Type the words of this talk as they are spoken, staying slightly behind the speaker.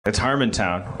It's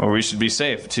Harmontown, or we should be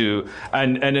safe to.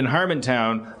 And in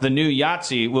Harmontown, the new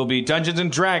Yahtzee will be Dungeons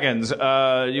and Dragons. You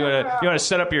want to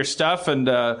set up your stuff, and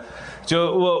is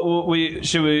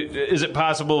it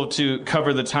possible to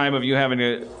cover the time of you having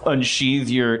to unsheath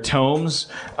your tomes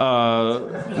with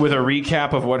a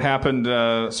recap of what happened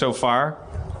so far?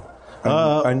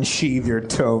 Unsheath your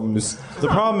tomes. The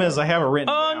problem is I have it written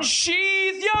down.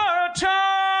 Unsheath your tomes.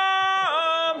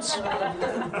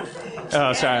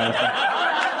 Oh, sorry.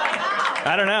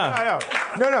 I don't know.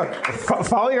 No.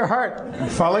 Follow your heart.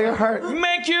 Follow your heart.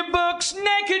 Make your books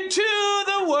naked to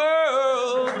the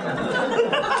world.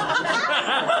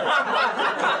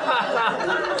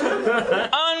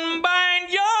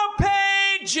 Unbind your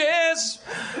pages.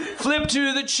 Flip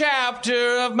to the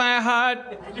chapter of my heart.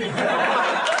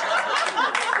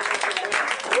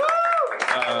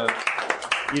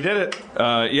 You did it.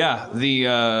 Yeah,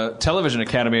 the Television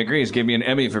Academy agrees. Gave me an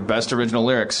Emmy for Best Original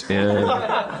Lyrics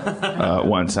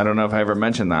once. I don't know if I ever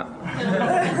mentioned that.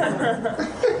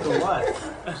 What?